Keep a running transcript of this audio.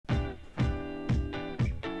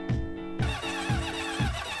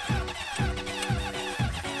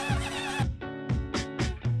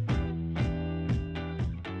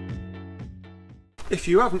If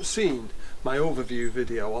you haven't seen my overview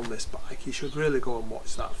video on this bike, you should really go and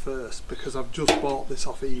watch that first, because I've just bought this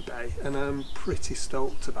off eBay and I'm pretty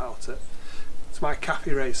stoked about it. It's my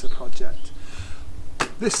Cafe Racer project.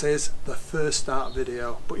 This is the first start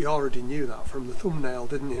video, but you already knew that from the thumbnail,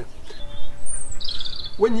 didn't you?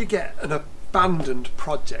 When you get an abandoned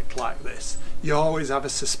project like this, you always have a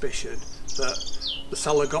suspicion that the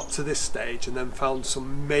seller got to this stage and then found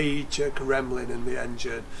some major gremlin in the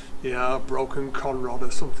engine, you know, broken conrod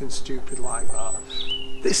or something stupid like that.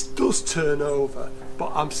 This does turn over,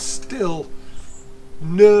 but I'm still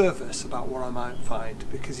nervous about what I might find,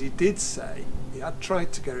 because he did say he had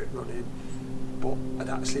tried to get it running but had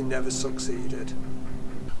actually never succeeded.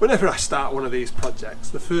 Whenever I start one of these projects,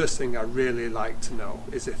 the first thing I really like to know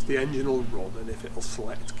is if the engine will run and if it'll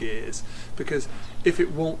select gears, because if it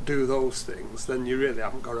won't do those things, then you really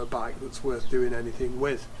haven't got a bike that's worth doing anything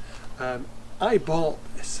with. I bought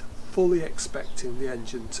this fully expecting the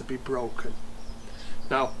engine to be broken.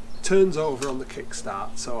 Now, it turns over on the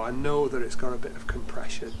kickstart, so I know that it's got a bit of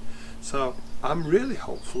compression, so I'm really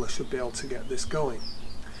hopeful I should be able to get this going.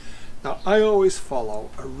 Now, I always follow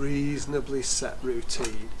a reasonably set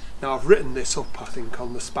routine. Now, I've written this up, I think,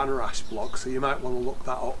 on the RASH blog, so you might want to look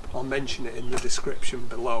that up. I'll mention it in the description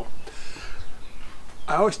below.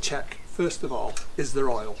 I always check, first of all, is there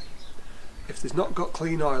oil? If there's not got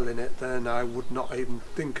clean oil in it, then I would not even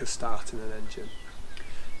think of starting an engine.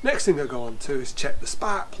 Next thing I go on to is check the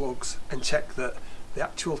spark plugs and check that the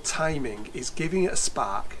actual timing is giving it a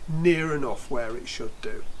spark near enough where it should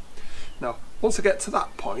do. Now, once I get to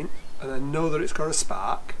that point, and I know that it's got a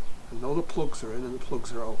spark, I know the plugs are in and the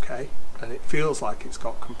plugs are okay, and it feels like it's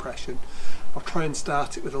got compression, I'll try and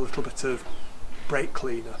start it with a little bit of brake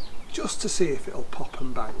cleaner, just to see if it'll pop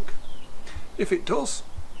and bang. If it does,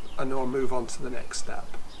 I know I'll move on to the next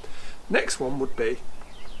step. Next one would be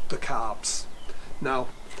the carbs. Now,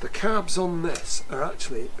 the carbs on this are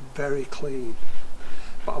actually very clean,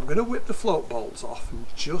 but I'm going to whip the float bolts off and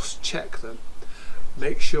just check them.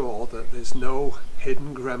 Make sure that there's no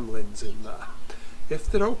hidden gremlins in there. If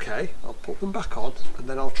they're okay, I'll put them back on and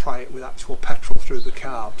then I'll try it with actual petrol through the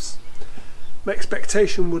carbs. My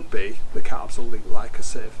expectation would be the carbs will leak like a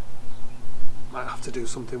sieve. Might have to do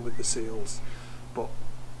something with the seals, but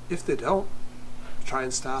if they don't, try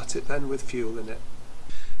and start it then with fuel in it.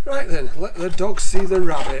 Right then, let the dog see the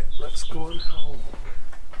rabbit. Let's go and have a look.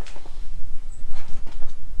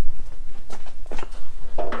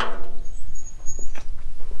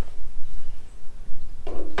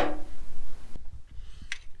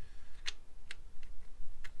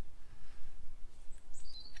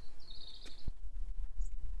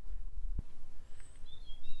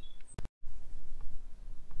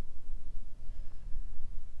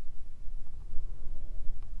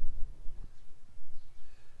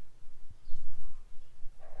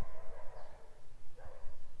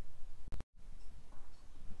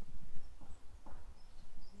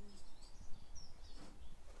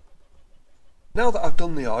 Now that I've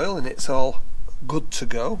done the oil and it's all good to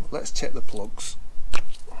go, let's check the plugs.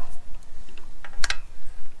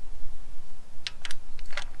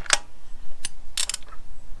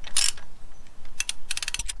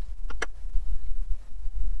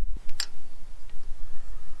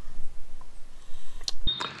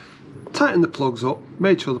 Tighten the plugs up,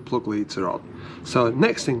 made sure the plug leads are on. So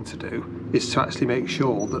next thing to do is to actually make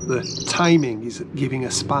sure that the timing is giving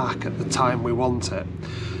a spark at the time we want it.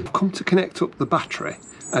 I've come to connect up the battery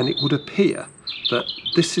and it would appear that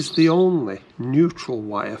this is the only neutral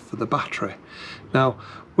wire for the battery. Now,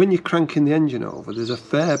 when you're cranking the engine over, there's a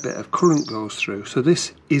fair bit of current goes through, so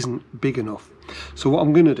this isn't big enough. So what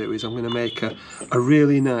I'm going to do is I'm going to make a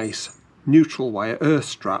really nice neutral wire earth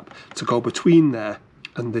strap to go between there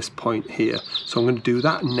and this point here. So I'm going to do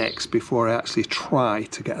that next before I actually try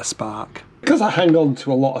to get a spark. Because I hang on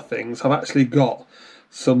to a lot of things, I've actually got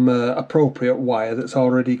some appropriate wire that's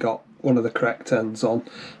already got one of the correct ends on.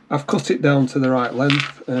 I've cut it down to the right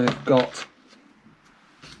length and I've got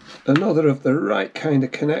another of the right kind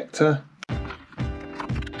of connector.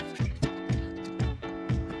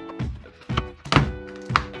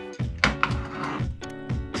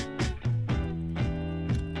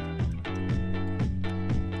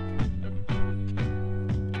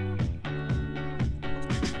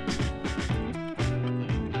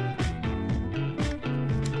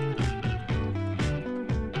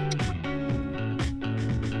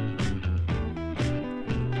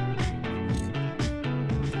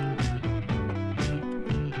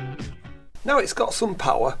 Now it's got some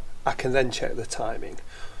power, I can then check the timing.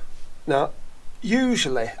 Now,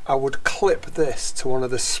 usually I would clip this to one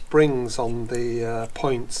of the springs on the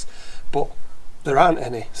points, but there aren't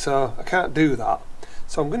any, so I can't do that.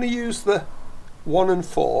 So I'm going to use the 1 and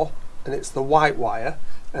 4, and it's the white wire,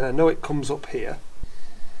 and I know it comes up here.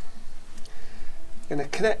 I'm going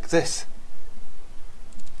to connect this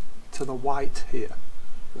to the white here.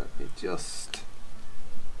 Let me just...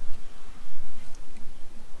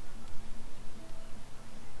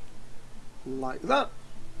 like that,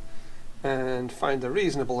 and find a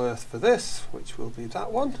reasonable earth for this, which will be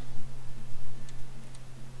that one.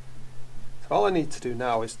 So all I need to do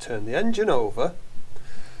now is turn the engine over.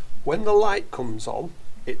 When the light comes on,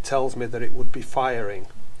 it tells me that it would be firing.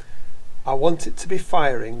 I want it to be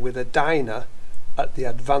firing with a dyno at the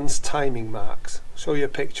advanced timing marks. I'll show you a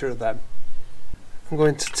picture of them. I'm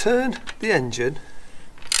going to turn the engine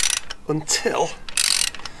until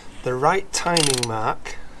the right timing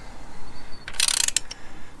mark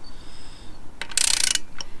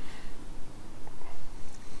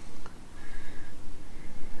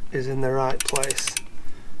is in the right place,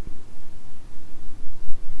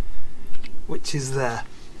 which is there.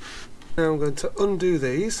 Now I'm going to undo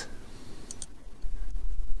these.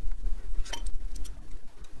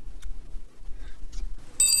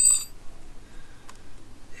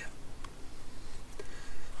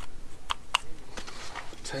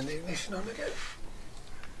 Turn the ignition on again.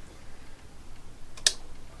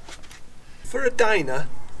 For a dyno,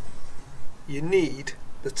 you need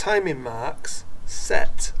the timing marks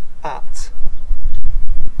set at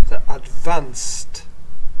the advanced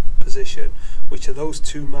position, which are those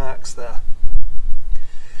two marks there,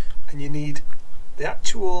 and you need the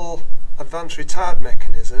actual advanced retard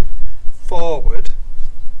mechanism forward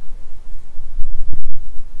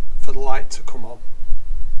for the light to come on.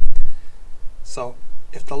 So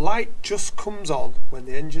if the light just comes on when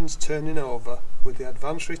the engine's turning over with the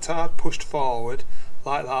advanced retard pushed forward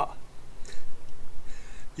like that,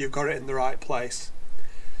 you've got it in the right place.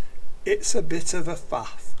 It's a bit of a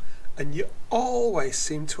faff, and you always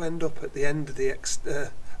seem to end up at the end of the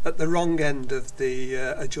at the wrong end of the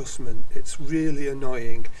adjustment. It's really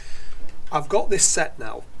annoying. I've got this set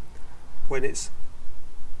now. When it's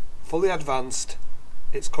fully advanced,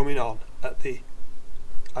 it's coming on at the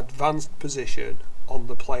advanced position on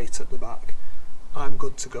the plate at the back. I'm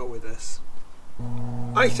good to go with this.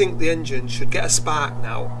 I think the engine should get a spark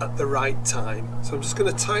now at the right time, so I'm just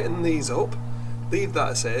going to tighten these up, leave that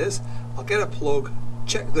as is. I'll get a plug,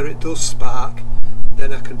 check that it does spark,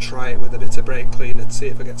 then I can try it with a bit of brake cleaner to see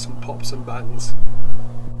if I get some pops and bangs.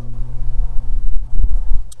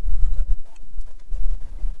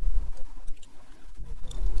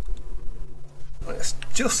 Let's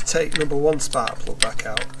just take number 1 spark plug back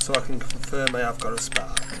out so I can confirm I have got a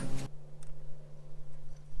spark.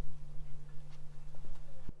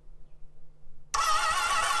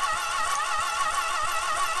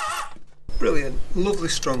 Brilliant, lovely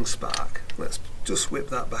strong spark. Let's just whip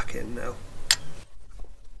that back in now.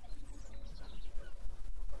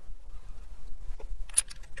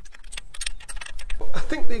 I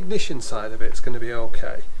think the ignition side of it's going to be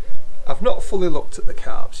okay. I've not fully looked at the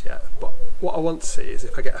carbs yet, but what I want to see is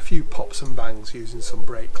if I get a few pops and bangs using some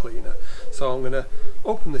brake cleaner. So I'm going to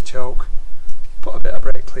open the choke, put a bit of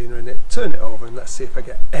brake cleaner in it, turn it over, and let's see if I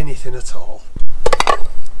get anything at all.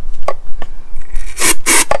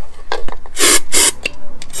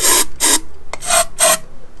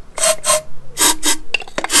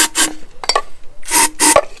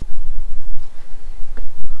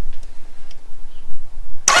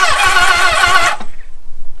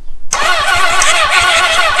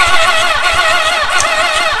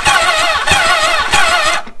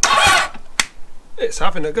 It's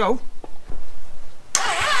having a go.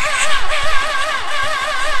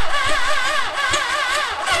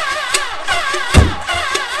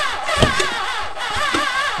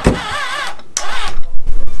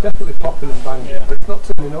 It's definitely popping and banging, yeah, but it's not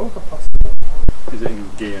turning over fast enough. Is it in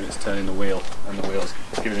gear and it's turning the wheel, and the wheel's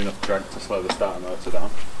giving enough drag to slow the starter motor down?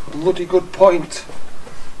 Bloody good point.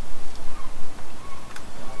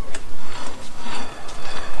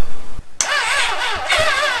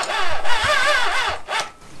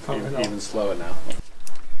 Even slower now.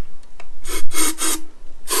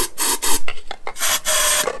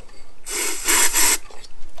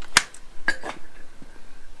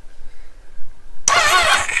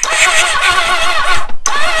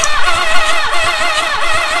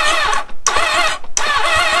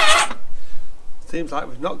 Seems like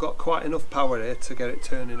we've not got quite enough power here to get it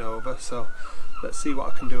turning over, so let's see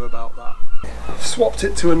what I can do about that. I've swapped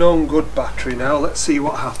it to a known good battery now, let's see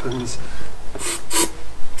what happens.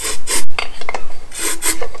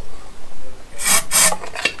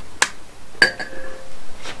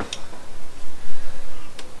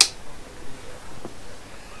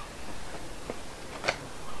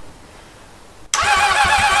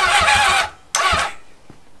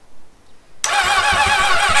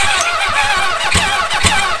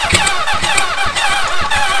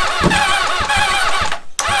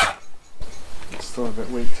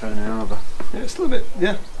 still a bit,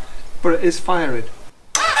 yeah, but it is firing.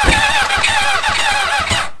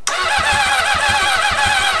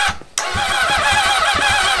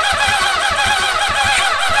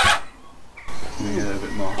 Get it a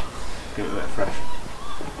bit more, get it a bit fresh.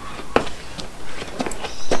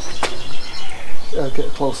 Yeah, get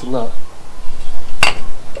it closer than that.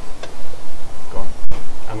 Go on.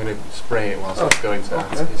 I'm going to spray it whilst it's going to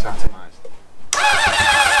it's atomised.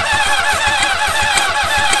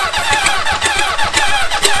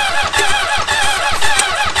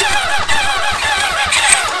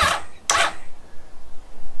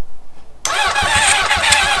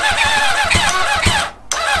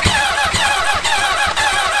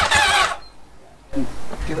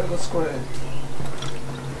 Give it a good squirt in.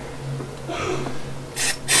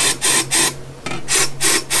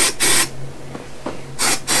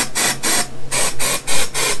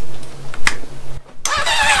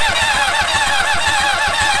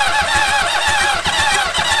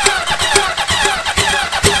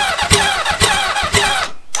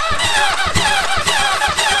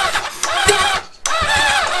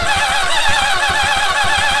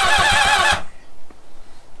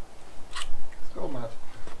 Go mad.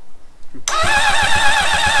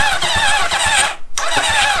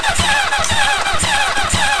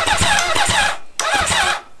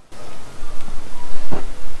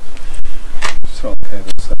 So okay,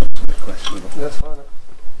 that's a bit questionable. That's fine.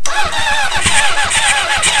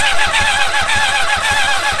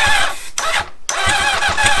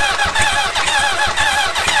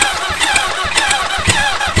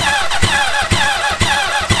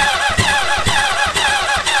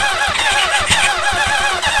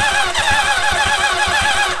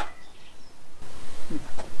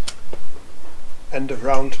 End of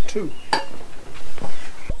round 2. I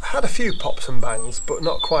had a few pops and bangs, but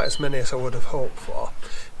not quite as many as I would have hoped for.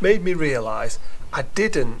 Made me realise I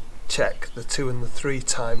didn't check the 2 and the 3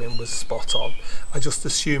 timing was spot on. I just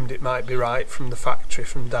assumed it might be right from the factory,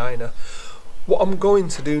 from Dyna. What I'm going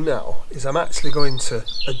to do now is I'm actually going to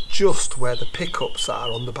adjust where the pickups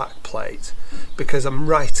are on the back plate, because I'm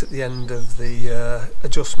right at the end of the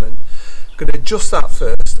adjustment. I'm going to adjust that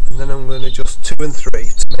first, and then I'm going to adjust 2 and 3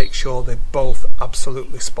 to make sure they're both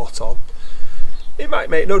absolutely spot on. It might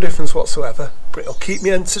make no difference whatsoever, but it'll keep me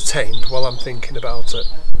entertained while I'm thinking about it.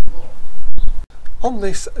 On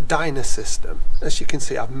this Dyna system, as you can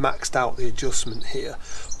see, I've maxed out the adjustment here.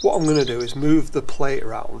 What I'm going to do is move the plate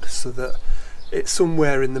around so that it's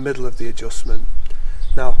somewhere in the middle of the adjustment.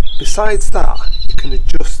 Now, besides that, you can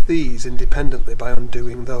adjust these independently by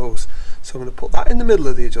undoing those. So I'm going to put that in the middle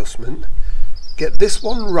of the adjustment, get this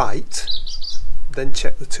one right, then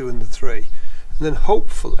check the 2 and the 3, and then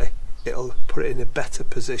hopefully it'll put it in a better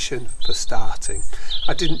position for starting.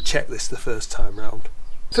 I didn't check this the first time round.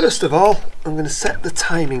 First of all, I'm going to set the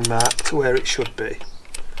timing mark to where it should be.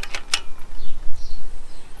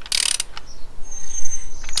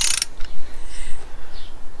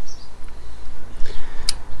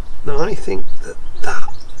 Now I think that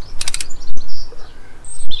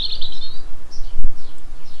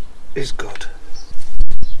is good.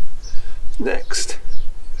 Next,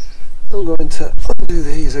 I'm going to undo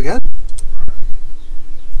these again.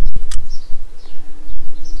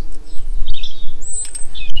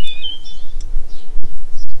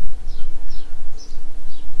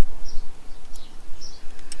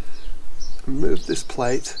 And move this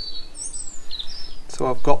plate so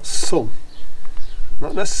I've got some,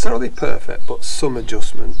 not necessarily perfect, but some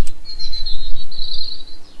adjustment.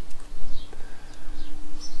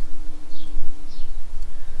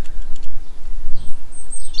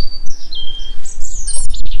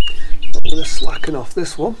 I'm going to slacken off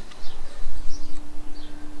this one.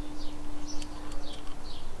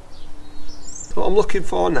 What I'm looking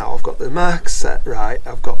for now, I've got the marks set right,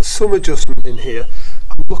 I've got some adjustment in here.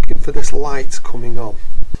 I'm looking for this light coming on.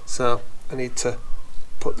 So I need to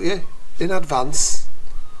put the in advance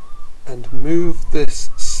and move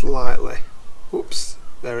this slightly. Oops,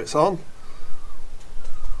 there it's on.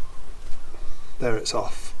 There it's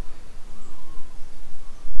off.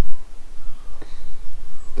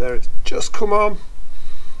 There it's just come on.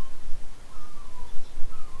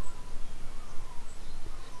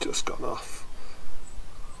 Just gone off.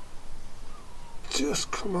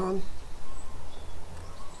 Just come on.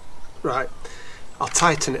 Right, I'll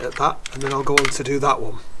tighten it at that and then I'll go on to do that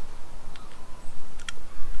one.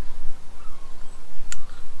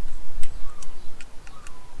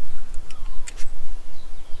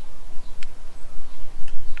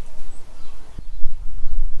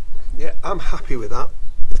 Yeah, I'm happy with that.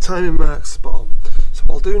 The timing mark's spot on. So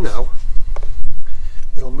what I'll do now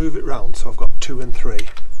is I'll move it round so I've got 2 and 3.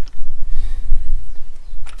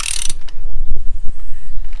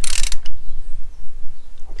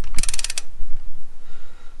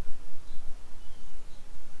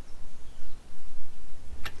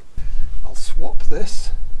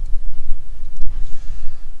 this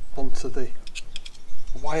onto the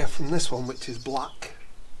wire from this one, which is black.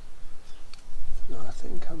 Now I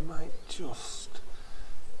think I might just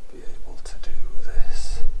be able to do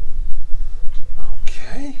this.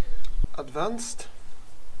 Okay, advanced.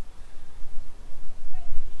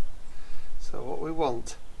 So what we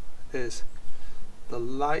want is the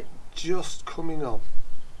light just coming on.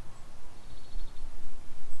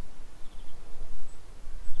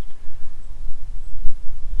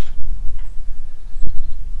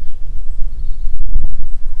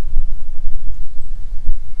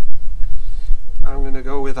 I'm going to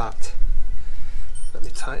go with that. Let me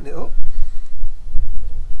tighten it up.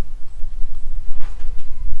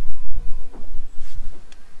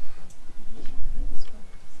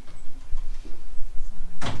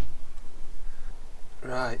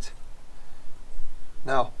 Right.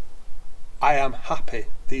 Now, I am happy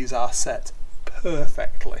these are set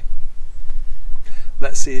perfectly.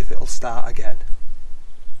 Let's see if it'll start again.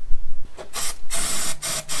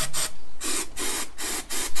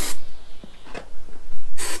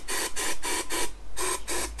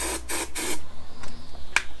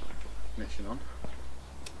 Ignition on.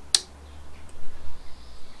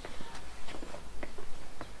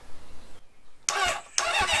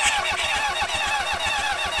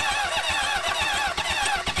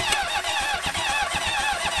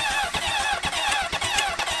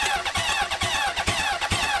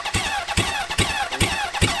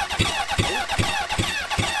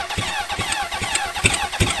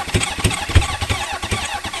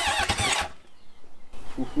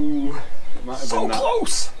 Ooh, it might have So been that.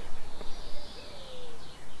 close!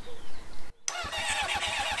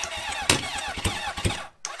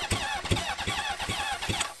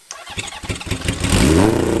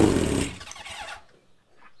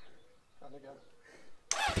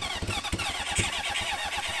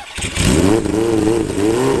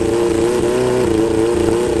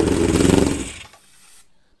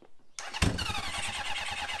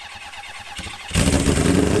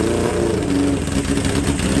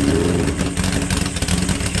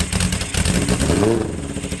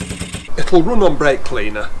 It'll run on brake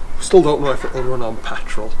cleaner. Still don't know if it'll run on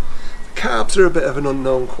petrol. The carbs are a bit of an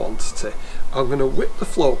unknown quantity. I'm going to whip the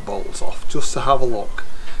float bolts off just to have a look.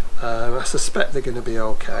 I suspect they're going to be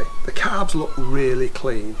okay. The carbs look really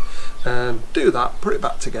clean. Do that, put it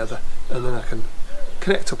back together, and then I can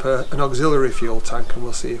connect up an auxiliary fuel tank and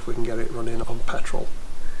we'll see if we can get it running on petrol.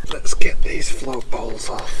 Let's get these float bolts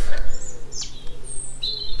off.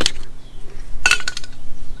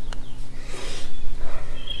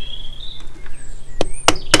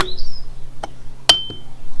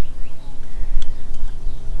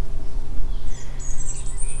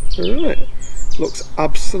 Right, looks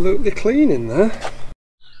absolutely clean in there.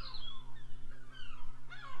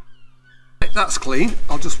 That's clean.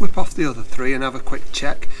 I'll just whip off the other three and have a quick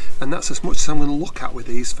check, and that's as much as I'm going to look at with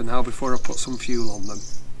these for now before I put some fuel on them.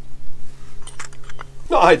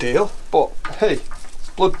 Not ideal, but hey,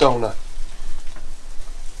 blood donor.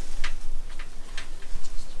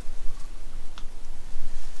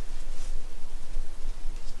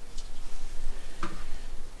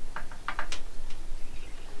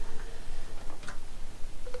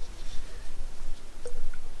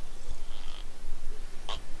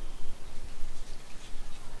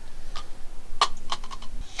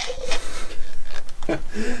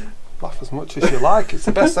 Laugh as much as you like, it's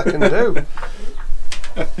the best I can do.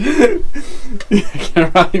 You're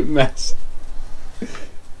a right mess.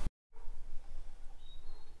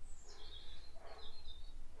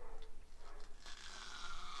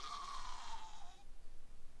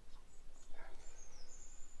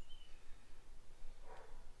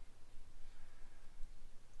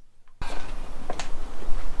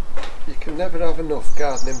 You can never have enough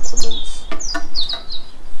garden implements.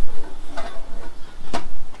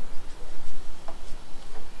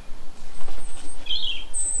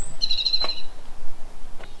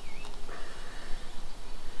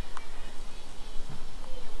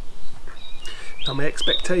 Now my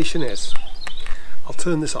expectation is I'll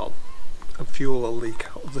turn this on and fuel will leak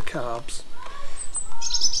out of the carbs.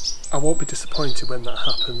 I won't be disappointed when that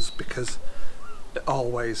happens because it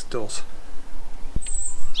always does.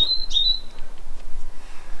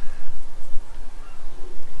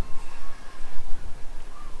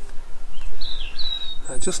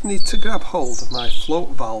 I just need to grab hold of my float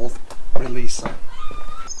valve releaser.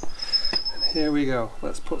 And here we go,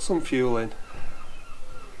 let's put some fuel in.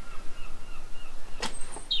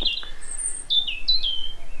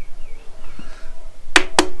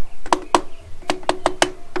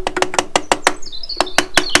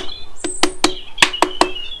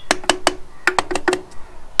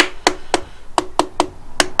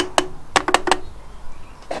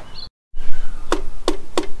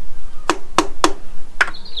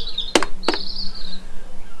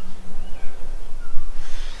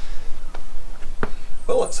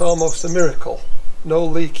 Well, it's almost a miracle. No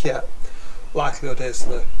leak yet. Likelihood is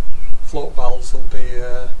the float valves will be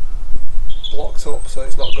blocked up, so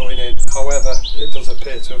it's not going in. However, it does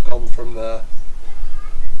appear to have gone from there.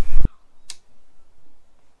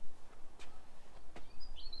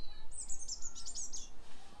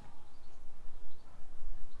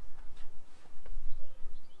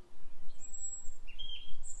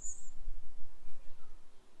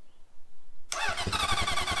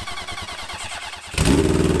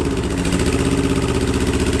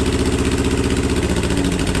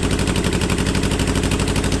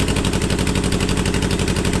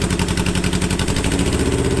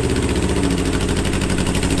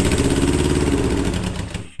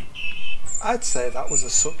 I'd say that was a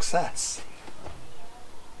success.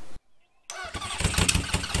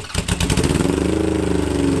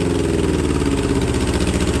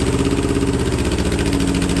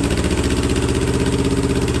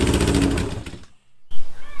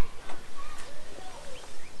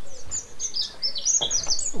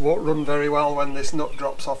 Won't run very well when this nut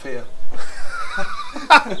drops off here.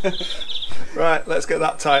 Right, let's get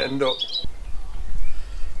that tightened up.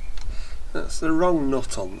 That's the wrong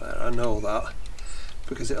nut on there, I know that,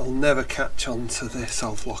 because it'll never catch on to the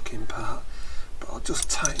self-locking part, but I'll just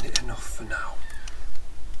tighten it enough for now.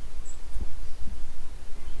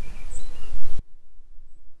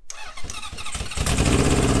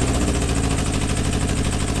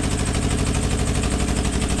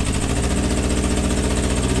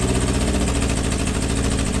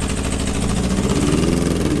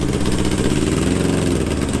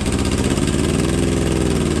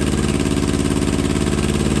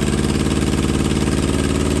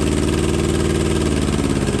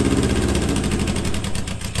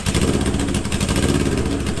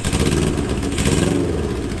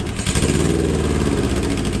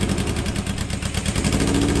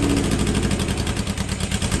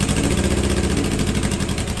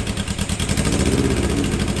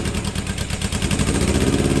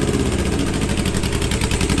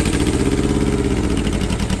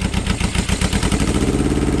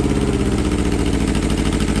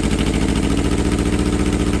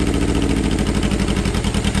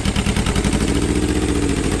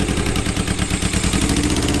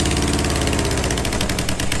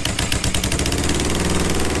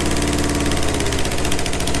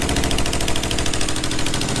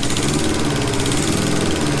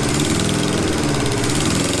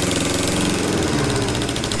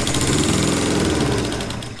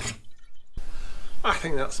 I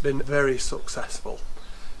think that's been very successful.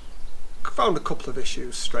 Found a couple of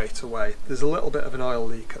issues straight away. There's a little bit of an oil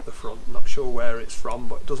leak at the front, not sure where it's from,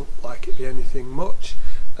 but it doesn't look like it be anything much.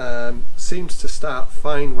 Seems to start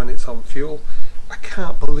fine when it's on fuel. I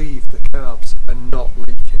can't believe the carbs are not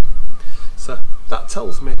leaking. So that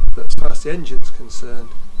tells me that as far as the engine's concerned,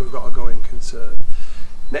 we've got a going concern.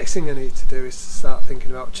 Next thing I need to do is to start thinking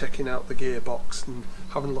about checking out the gearbox and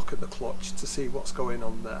having a look at the clutch to see what's going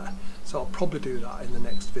on there. So I'll probably do that in the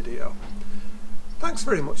next video. Thanks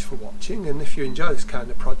very much for watching, and if you enjoy this kind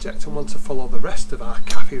of project and want to follow the rest of our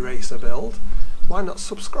Café Racer build, why not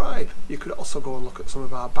subscribe? You could also go and look at some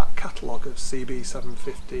of our back catalogue of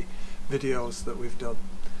CB750 videos that we've done.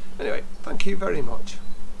 Anyway, thank you very much.